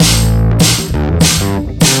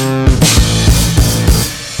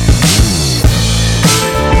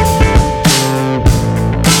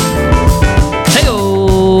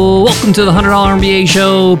Welcome to the $100 MBA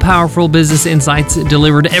Show, powerful business insights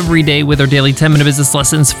delivered every day with our daily 10-minute business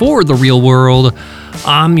lessons for the real world.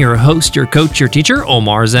 I'm your host, your coach, your teacher,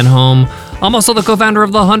 Omar Zenhom. I'm also the co-founder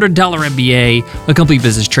of the $100 MBA, a complete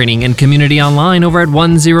business training and community online over at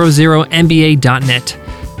 100mba.net.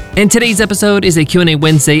 And today's episode is a Q&A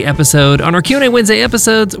Wednesday episode. On our Q&A Wednesday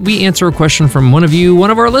episodes, we answer a question from one of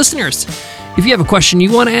our listeners. If you have a question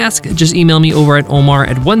you want to ask, just email me over at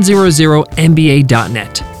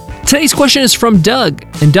omar@100mba.net. Today's question is from Doug,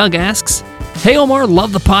 and Doug asks, "Hey Omar,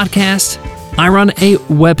 love the podcast. I run a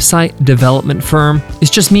website development firm. It's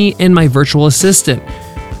just me and my virtual assistant.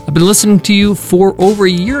 I've been listening to you for over a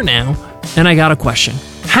year now, and I got a question.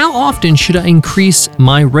 How often should I increase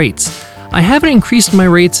my rates? I haven't increased my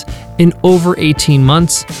rates in over 18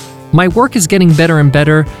 months. My work is getting better and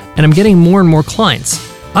better, and I'm getting more and more clients.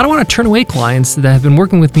 I don't want to turn away clients that have been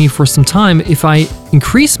working with me for some time if I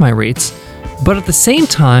increase my rates, but at the same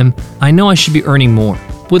time, I know I should be earning more.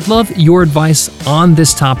 Would love your advice on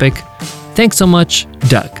this topic. Thanks so much,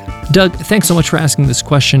 Doug." Doug, thanks so much for asking this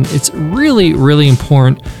question. It's really, really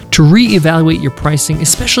important to reevaluate your pricing,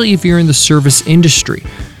 especially if you're in the service industry.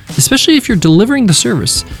 Especially if you're delivering the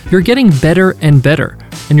service, you're getting better and better,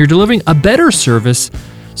 and you're delivering a better service,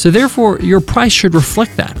 so therefore your price should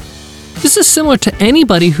reflect that. This is similar to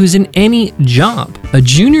anybody who's in any job. A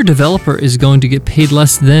junior developer is going to get paid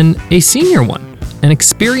less than a senior one. An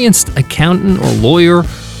experienced accountant or lawyer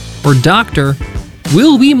or doctor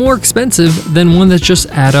will be more expensive than one that's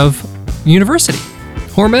just out of university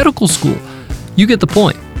or medical school. You get the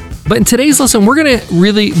point. But in today's lesson, we're going to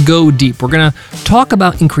really go deep. We're going to talk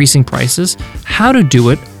about increasing prices, how to do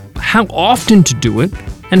it, how often to do it,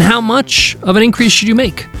 and how much of an increase should you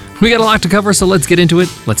make. We got a lot to cover, so let's get into it.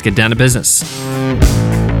 Let's get down to business.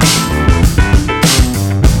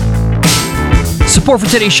 Support for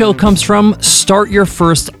today's show comes from Start Your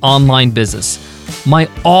First Online Business, my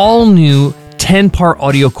all-new 10-part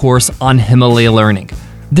audio course on Himalaya Learning.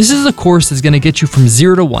 This is a course that's going to get you from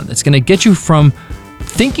 0 to 1. It's going to get you from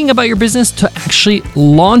thinking about your business to actually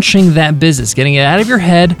launching that business, getting it out of your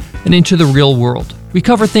head and into the real world. We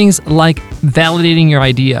cover things like validating your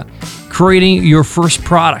idea, creating your first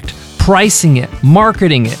product, pricing it,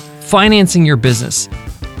 marketing it, financing your business,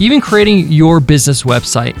 even creating your business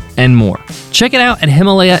website, and more. Check it out at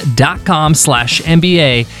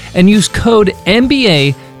himalaya.com/MBA and use code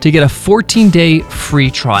MBA to get a 14-day free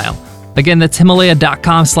trial. Again, that's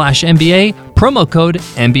himalaya.com/MBA, promo code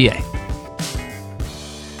MBA.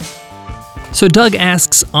 So Doug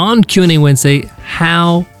asks on Q&A Wednesday,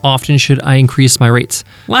 how often should I increase my rates?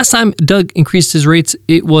 Last time Doug increased his rates,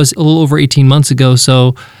 it was a little over 18 months ago,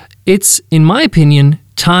 so it's, in my opinion,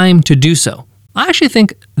 time to do so. I actually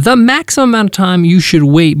think the maximum amount of time you should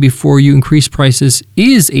wait before you increase prices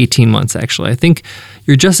is 18 months, actually. I think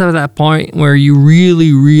you're just at that point where you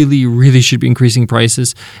really, really, really should be increasing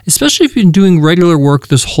prices, especially if you've been doing regular work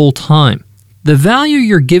this whole time. The value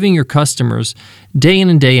you're giving your customers day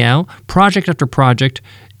in and day out, project after project,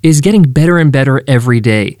 is getting better and better every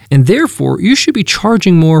day. And therefore, you should be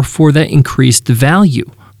charging more for that increased value.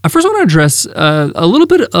 I first want to address a little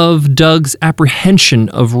bit of Doug's apprehension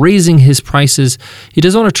of raising his prices. He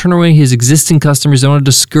doesn't want to turn away his existing customers. He doesn't want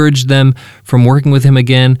to discourage them from working with him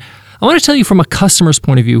again. I want to tell you from a customer's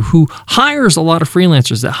point of view who hires a lot of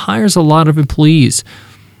freelancers, that hires a lot of employees.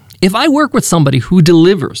 If I work with somebody who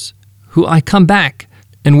delivers, who I come back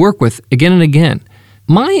and work with again and again,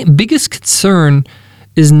 my biggest concern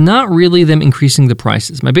is not really them increasing the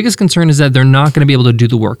prices. My biggest concern is that they're not going to be able to do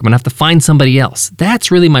the work. I'm going to have to find somebody else.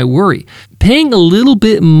 That's really my worry. Paying a little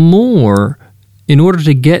bit more in order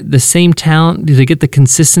to get the same talent, to get the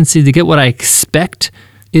consistency, to get what I expect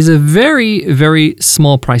is a very, very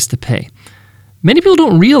small price to pay. Many people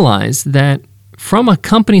don't realize that from a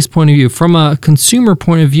company's point of view, from a consumer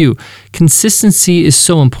point of view, consistency is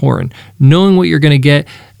so important. Knowing what you're going to get,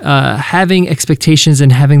 having expectations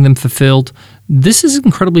and having them fulfilled, this is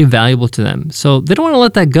incredibly valuable to them. So they don't want to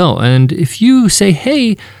let that go. And if you say,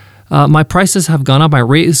 hey, my prices have gone up, my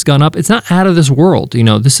rate has gone up, it's not out of this world.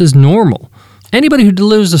 This is normal. Anybody who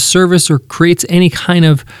delivers a service or creates any kind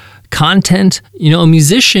of content, a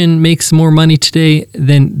musician makes more money today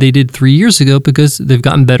than they did 3 years ago because they've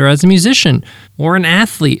gotten better as a musician, or an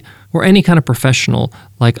athlete, or any kind of professional,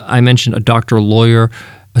 like I mentioned, a doctor, a lawyer,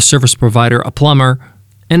 a service provider, a plumber.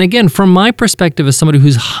 And again, from my perspective as somebody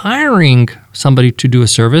who's hiring somebody to do a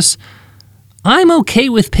service, I'm okay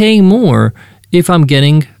with paying more if I'm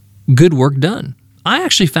getting good work done. I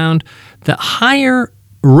actually found that higher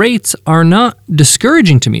rates are not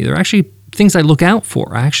discouraging to me. They're actually things I look out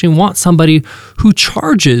for. I actually want somebody who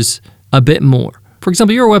charges a bit more. For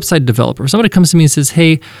example, you're a website developer. Somebody comes to me and says,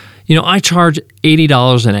 hey, I charge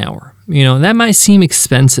 $80 an hour. That might seem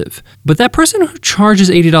expensive, but that person who charges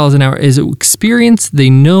 $80 an hour is experienced, they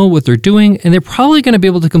know what they're doing, and they're probably going to be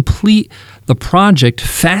able to complete the project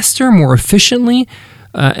faster, more efficiently,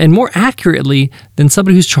 and more accurately than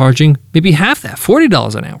somebody who's charging maybe half that,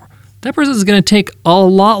 $40 an hour. That person is going to take a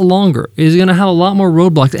lot longer, is going to have a lot more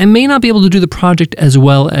roadblocks, and may not be able to do the project as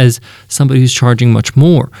well as somebody who's charging much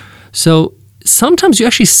more. So sometimes you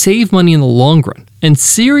actually save money in the long run, and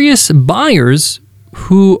serious buyers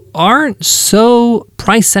who aren't so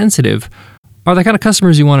price sensitive are the kind of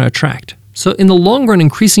customers you want to attract. So in the long run,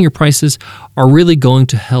 increasing your prices are really going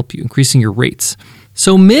to help you, increasing your rates.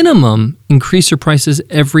 So minimum, increase your prices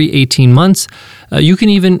every 18 months. You can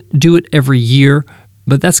even do it every year,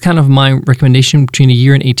 but that's kind of my recommendation, between a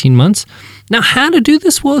year and 18 months. Now, how to do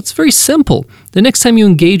this? Well, it's very simple. The next time you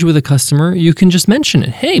engage with a customer, you can just mention it.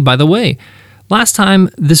 Hey, by the way, last time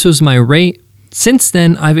this was my rate. Since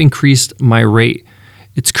then, I've increased my rate.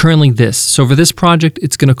 It's currently this. So for this project,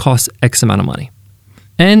 it's going to cost X amount of money.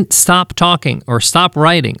 And stop talking or stop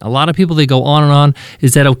writing. A lot of people, they go on and on.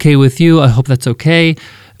 Is that okay with you? I hope that's okay.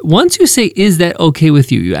 Once you say, is that okay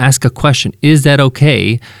with you? You ask a question, is that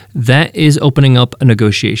okay? That is opening up a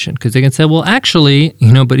negotiation, because they can say, well, actually,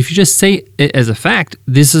 but if you just say it as a fact,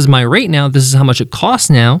 this is my rate now, this is how much it costs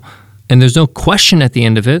now, and there's no question at the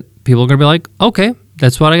end of it, people are going to be like, okay,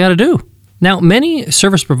 that's what I got to do. Now, many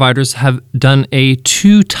service providers have done a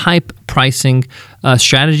two-type pricing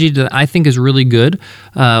strategy that I think is really good.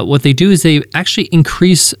 What they do is they actually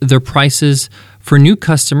increase their prices for new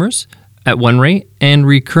customers at one rate and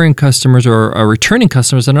recurring customers or returning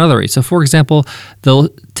customers at another rate. So, for example, they'll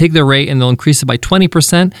take their rate and they'll increase it by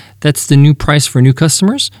 20%. That's the new price for new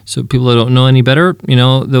customers. So people that don't know any better,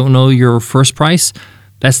 don't know your first price,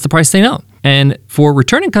 that's the price they know. And for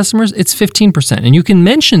returning customers, it's 15%. And you can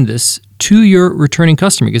mention this to your returning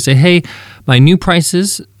customer. You can say, hey, my new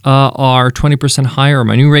prices are 20% higher, or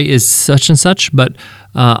my new rate is such and such, but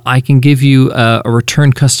I can give you a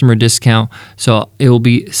return customer discount. So it will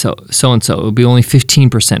be so and so. It will be only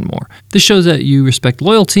 15% more. This shows that you respect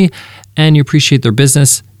loyalty and you appreciate their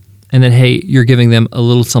business, and that, hey, you're giving them a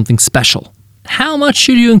little something special. How much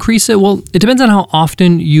should you increase it? Well, it depends on how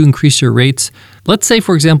often you increase your rates. Let's say,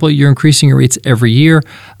 for example, you're increasing your rates every year.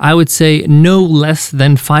 I would say no less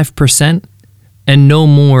than 5% and no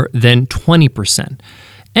more than 20%.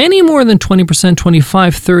 Any more than 20%,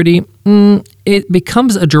 25, 30, it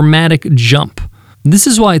becomes a dramatic jump. This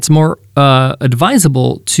is why it's more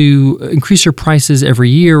advisable to increase your prices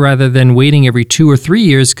every year rather than waiting every 2 or 3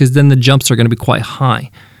 years, because then the jumps are going to be quite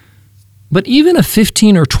high. But even a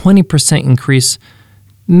 15 or 20% increase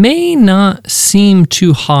may not seem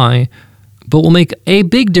too high, but will make a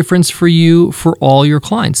big difference for you for all your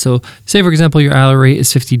clients. So say, for example, your hourly rate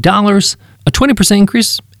is $50. A 20%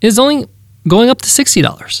 increase is only going up to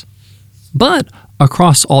 $60. But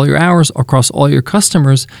across all your hours, across all your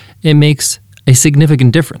customers, it makes a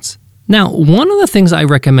significant difference. Now, one of the things I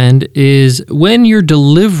recommend is when you're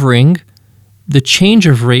delivering the change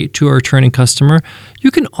of rate to a returning customer, you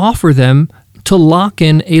can offer them to lock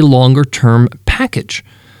in a longer term package.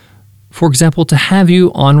 For example, to have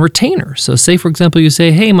you on retainer. So say, for example, you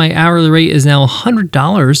say, hey, my hourly rate is now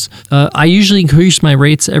 $100. I usually increase my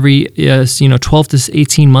rates every 12 to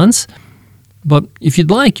 18 months. But if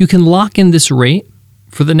you'd like, you can lock in this rate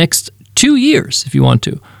for the next 2 years if you want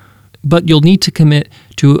to. But you'll need to commit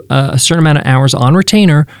to a certain amount of hours on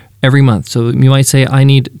retainer every month. So you might say, I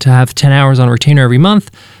need to have 10 hours on retainer every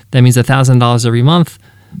month. That means $1,000 every month.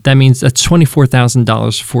 That means that's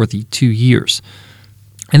 $24,000 for the 2 years.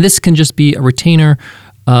 And this can just be a retainer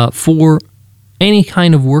for any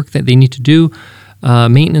kind of work that they need to do,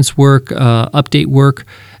 maintenance work, update work,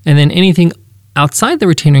 and then anything outside the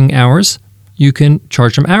retaining hours, you can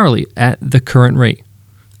charge them hourly at the current rate.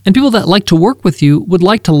 And people that like to work with you would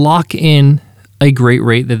like to lock in a great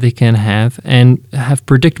rate that they can have and have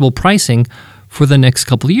predictable pricing for the next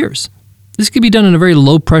couple of years. This could be done in a very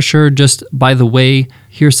low pressure, just by the way,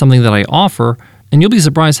 here's something that I offer, and you'll be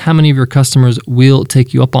surprised how many of your customers will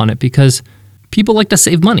take you up on it, because people like to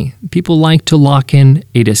save money. People like to lock in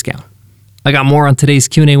a discount. I got more on today's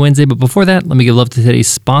Q&A Wednesday, but before that, let me give love to today's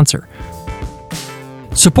sponsor.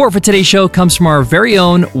 Support for today's show comes from our very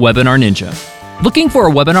own Webinar Ninja. Looking for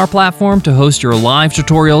a webinar platform to host your live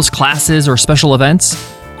tutorials, classes, or special events?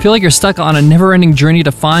 Feel like you're stuck on a never-ending journey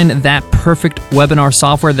to find that perfect webinar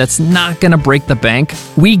software that's not going to break the bank?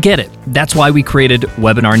 We get it. That's why we created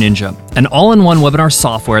Webinar Ninja, an all-in-one webinar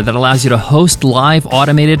software that allows you to host live,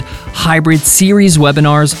 automated, hybrid series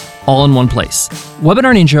webinars all in one place.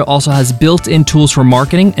 Webinar Ninja also has built-in tools for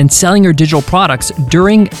marketing and selling your digital products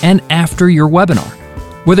during and after your webinar.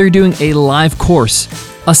 Whether you're doing a live course,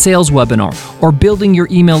 a sales webinar, or building your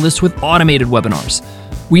email list with automated webinars,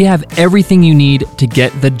 we have everything you need to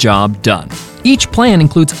get the job done. Each plan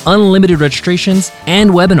includes unlimited registrations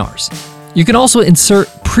and webinars. You can also insert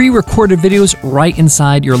pre-recorded videos right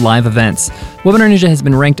inside your live events. Webinar Ninja has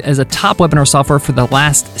been ranked as a top webinar software for the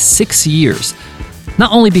last 6 years.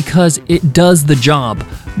 Not only because it does the job,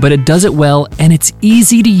 but it does it well and it's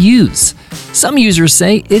easy to use. Some users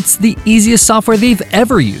say it's the easiest software they've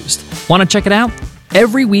ever used. Want to check it out?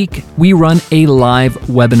 Every week, we run a live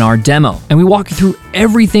webinar demo, and we walk you through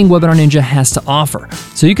everything Webinar Ninja has to offer,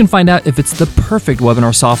 so you can find out if it's the perfect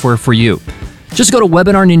webinar software for you. Just go to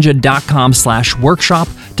webinarninja.com/workshop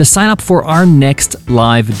to sign up for our next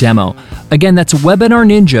live demo. Again, that's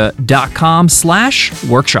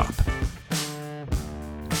webinarninja.com/workshop.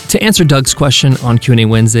 To answer Doug's question on Q&A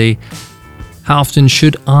Wednesday, how often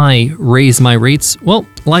should I raise my rates? Well,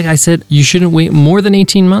 like I said, you shouldn't wait more than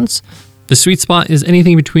 18 months. The sweet spot is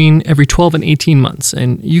anything between every 12 and 18 months,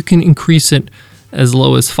 and you can increase it as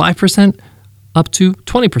low as 5% up to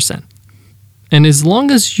 20%. And as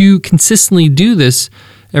long as you consistently do this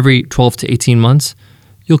every 12 to 18 months,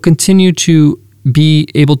 you'll continue to be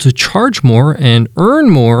able to charge more and earn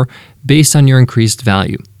more based on your increased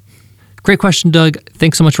value. Great question, Doug.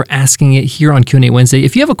 Thanks so much for asking it here on Q&A Wednesday.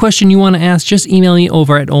 If you have a question you want to ask, just email me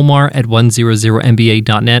over at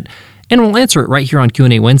omar@100mba.net, and we'll answer it right here on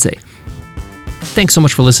Q&A Wednesday. Thanks so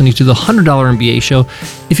much for listening to the $100 MBA Show.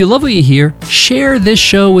 If you love what you hear, share this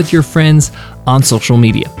show with your friends on social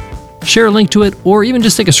media. Share a link to it, or even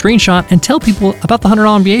just take a screenshot and tell people about the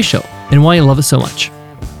 $100 MBA Show and why you love it so much.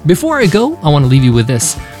 Before I go, I want to leave you with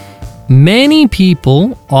this. Many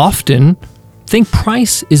people often think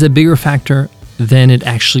price is a bigger factor than it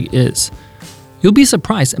actually is. You'll be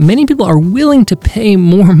surprised. Many people are willing to pay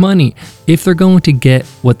more money if they're going to get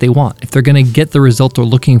what they want, if they're going to get the result they're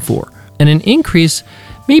looking for. And an increase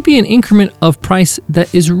may be an increment of price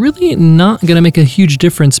that is really not going to make a huge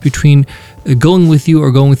difference between going with you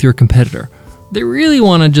or going with your competitor. They really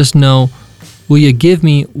want to just know, will you give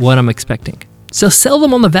me what I'm expecting? So sell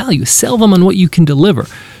them on the value, sell them on what you can deliver,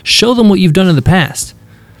 show them what you've done in the past.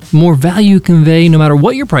 The more value you convey, no matter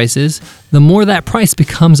what your price is, the more that price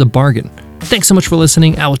becomes a bargain. Thanks so much for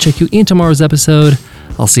listening. I will check you in tomorrow's episode.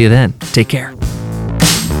 I'll see you then. Take care.